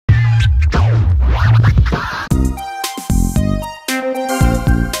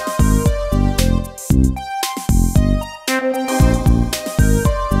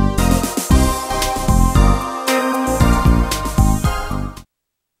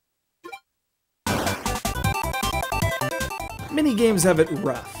minigames have it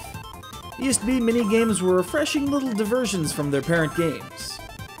rough. It used to be minigames were refreshing little diversions from their parent games.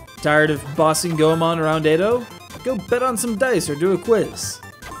 Tired of bossing Goemon around Edo? Go bet on some dice or do a quiz.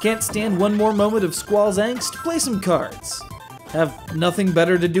 Can't stand one more moment of Squall's angst? Play some cards. Have nothing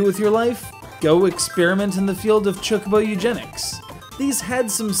better to do with your life? Go experiment in the field of chocobo eugenics. These had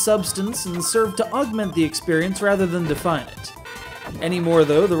some substance and served to augment the experience rather than define it. Anymore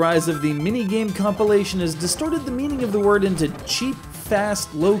though, the rise of the minigame compilation has distorted the meaning of the word into cheap,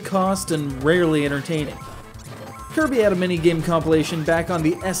 fast, low cost, and rarely entertaining. Kirby had a minigame compilation back on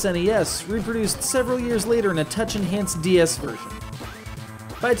the SNES, reproduced several years later in a touch-enhanced DS version.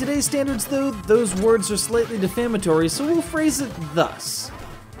 By today's standards though, those words are slightly defamatory, so we'll phrase it thus.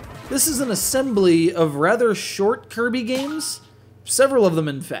 This is an assembly of rather short Kirby games, several of them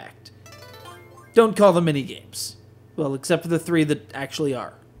in fact. Don't call them minigames. Well, except for the 3 that actually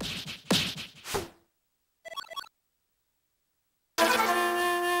are.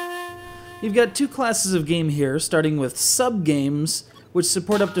 You've got 2 classes of game here, starting with sub-games, which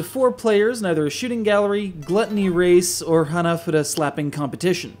support up to 4 players in either a shooting gallery, gluttony race, or Hanafuda slapping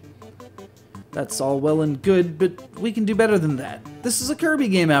competition. That's all well and good, but we can do better than that. This is a Kirby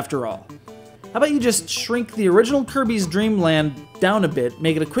game after all. How about you just shrink the original Kirby's Dream Land down a bit,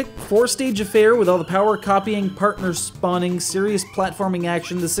 make it a quick 4-stage affair with all the power copying, partner spawning, serious platforming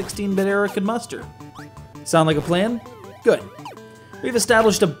action the 16-bit era could muster. Sound like a plan? Good. We've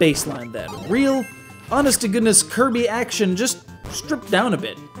established a baseline then. Real, honest-to-goodness Kirby action, just stripped down a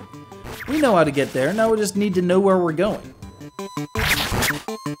bit. We know how to get there, now we just need to know where we're going.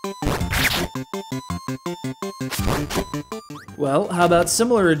 Well, how about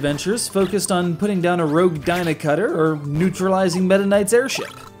similar adventures focused on putting down a rogue Dynacutter or neutralizing Meta Knight's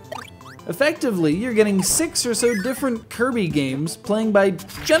airship? Effectively, you're getting 6 or so different Kirby games playing by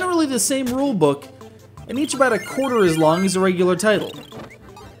generally the same rulebook, and each about a quarter as long as a regular title.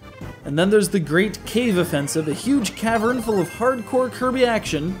 And then there's the Great Cave Offensive, a huge cavern full of hardcore Kirby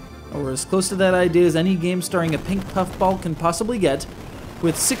action, or as close to that idea as any game starring a pink puffball can possibly get,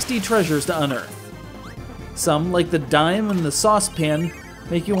 with 60 treasures to unearth. Some, like the dime and the saucepan,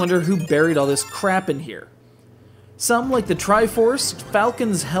 make you wonder who buried all this crap in here. Some, like the Triforce,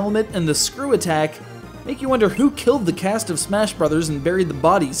 Falcon's helmet, and the screw attack, make you wonder who killed the cast of Smash Brothers and buried the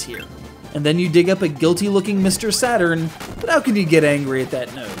bodies here. And then you dig up a guilty-looking Mr. Saturn, but how can you get angry at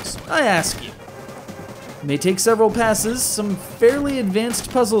that nose? I ask you. It may take several passes, some fairly advanced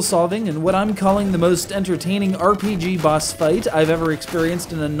puzzle solving, and what I'm calling the most entertaining RPG boss fight I've ever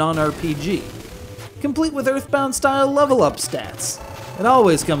experienced in a non-RPG. Complete with Earthbound-style level-up stats. It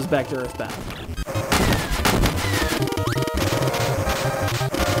always comes back to Earthbound.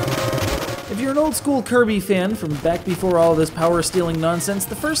 If you're an old-school Kirby fan from back before all this power-stealing nonsense,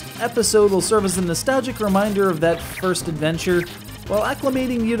 the first episode will serve as a nostalgic reminder of that first adventure, while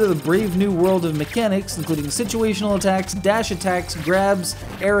acclimating you to the brave new world of mechanics, including situational attacks, dash attacks, grabs,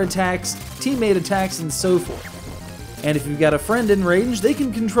 air attacks, teammate attacks, and so forth. And if you've got a friend in range, they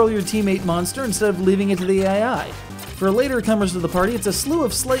can control your teammate monster instead of leaving it to the AI. For later comers to the party, it's a slew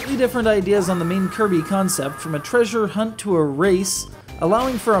of slightly different ideas on the main Kirby concept, from a treasure hunt to a race,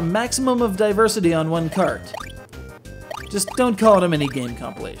 allowing for a maximum of diversity on one cart. Just don't call it a minigame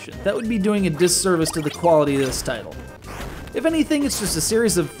compilation. That would be doing a disservice to the quality of this title. If anything, it's just a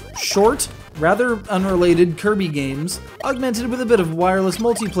series of short, rather unrelated Kirby games, augmented with a bit of wireless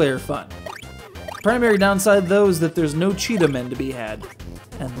multiplayer fun. Primary downside, though, is that there's no Cheetah Men to be had,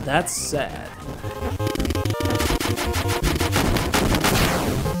 and that's sad.